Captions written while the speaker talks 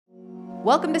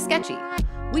Welcome to Sketchy.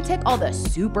 We take all the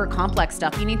super complex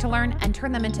stuff you need to learn and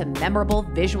turn them into memorable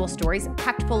visual stories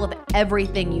packed full of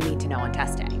everything you need to know in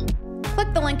testing.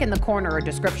 Click the link in the corner or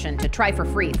description to try for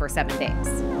free for 7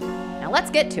 days. Now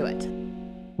let's get to it.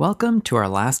 Welcome to our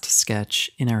last sketch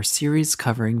in our series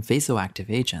covering vasoactive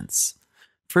agents.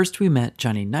 First we met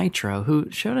Johnny Nitro,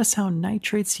 who showed us how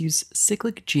nitrates use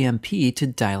cyclic GMP to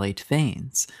dilate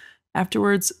veins.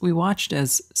 Afterwards, we watched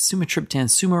as sumatriptan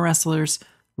sumo wrestlers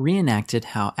reenacted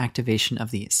how activation of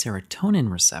the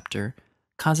serotonin receptor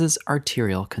causes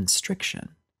arterial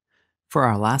constriction. For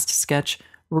our last sketch,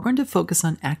 we're going to focus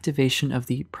on activation of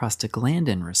the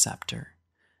prostaglandin receptor,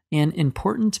 an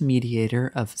important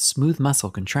mediator of smooth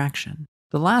muscle contraction.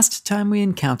 The last time we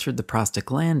encountered the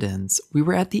prostaglandins, we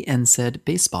were at the NSAID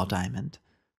baseball diamond,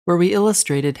 where we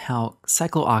illustrated how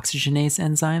cyclooxygenase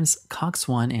enzymes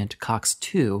COX-1 and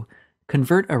COX-2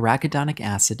 convert arachidonic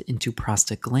acid into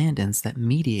prostaglandins that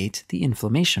mediate the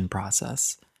inflammation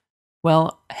process.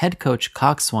 Well, head coach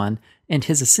COX-1 and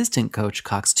his assistant coach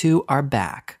COX-2 are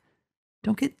back.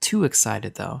 Don't get too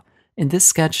excited though. In this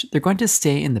sketch, they're going to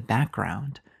stay in the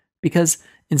background, because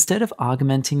instead of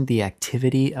augmenting the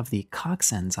activity of the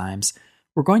COX enzymes,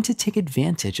 we're going to take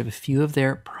advantage of a few of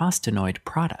their prostanoid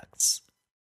products.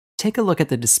 Take a look at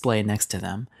the display next to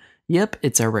them. Yep,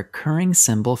 it's a recurring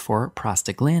symbol for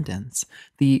prostaglandins,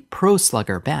 the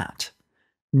pro-slugger bat.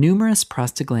 Numerous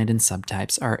prostaglandin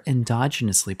subtypes are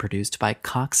endogenously produced by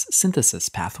COX synthesis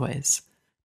pathways.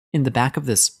 In the back of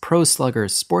this pro-slugger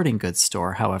sporting goods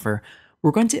store, however,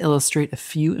 we're going to illustrate a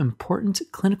few important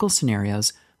clinical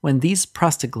scenarios when these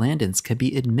prostaglandins can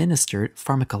be administered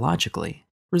pharmacologically,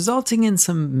 resulting in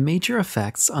some major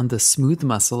effects on the smooth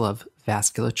muscle of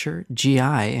vasculature, GI,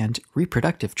 and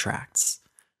reproductive tracts.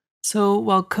 So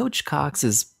while Coach Cox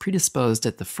is predisposed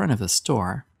at the front of the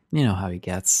store, you know how he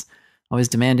gets, always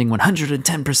demanding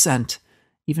 110%,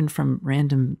 even from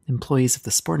random employees of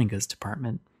the sporting goods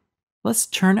department, let's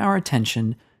turn our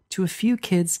attention to a few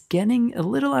kids getting a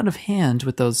little out of hand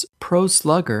with those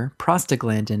pro-slugger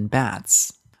prostaglandin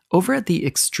bats. Over at the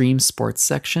extreme sports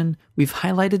section, we've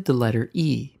highlighted the letter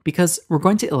E because we're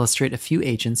going to illustrate a few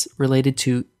agents related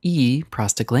to E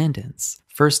prostaglandins.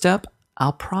 First up,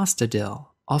 alprostadil,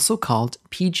 also called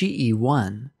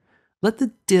PGE1. Let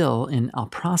the dill in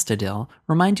alprostadil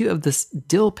remind you of this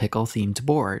dill pickle themed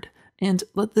board, and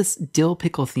let this dill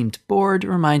pickle themed board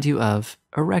remind you of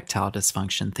erectile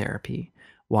dysfunction therapy.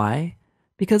 Why?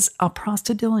 Because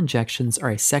alprostadil injections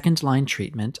are a second-line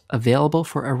treatment available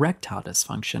for erectile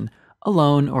dysfunction,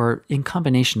 alone or in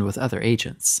combination with other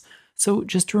agents. So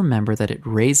just remember that it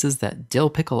raises that dill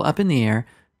pickle up in the air,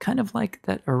 kind of like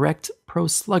that erect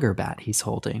pro-slugger bat he's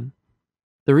holding.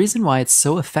 The reason why it's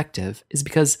so effective is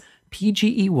because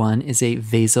PGE1 is a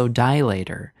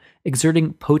vasodilator,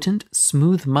 exerting potent,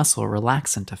 smooth muscle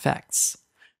relaxant effects.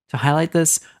 To highlight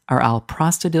this, our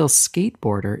alprostadil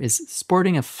skateboarder is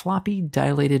sporting a floppy,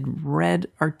 dilated red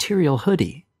arterial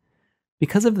hoodie.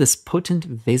 Because of this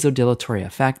potent vasodilatory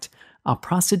effect,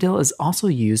 alprostadil is also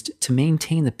used to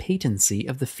maintain the patency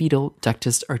of the fetal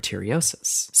ductus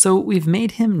arteriosus. So we've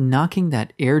made him knocking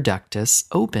that air ductus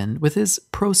open with his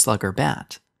pro-slugger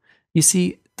bat. You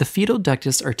see, the fetal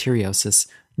ductus arteriosus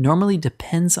normally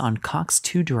depends on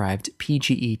COX-2-derived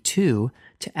PGE2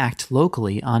 to act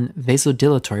locally on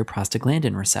vasodilatory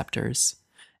prostaglandin receptors.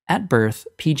 At birth,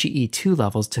 PGE2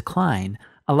 levels decline,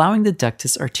 allowing the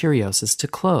ductus arteriosus to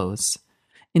close.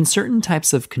 In certain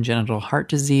types of congenital heart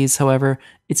disease, however,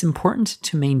 it's important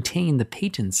to maintain the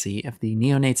patency of the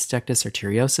neonate's ductus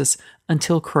arteriosus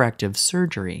until corrective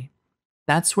surgery.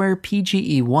 That's where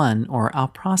PGE1 or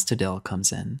alprostadil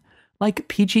comes in. Like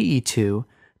PGE2,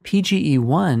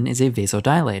 PGE1 is a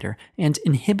vasodilator and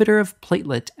inhibitor of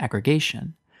platelet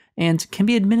aggregation, and can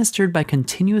be administered by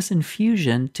continuous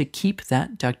infusion to keep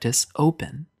that ductus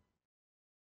open.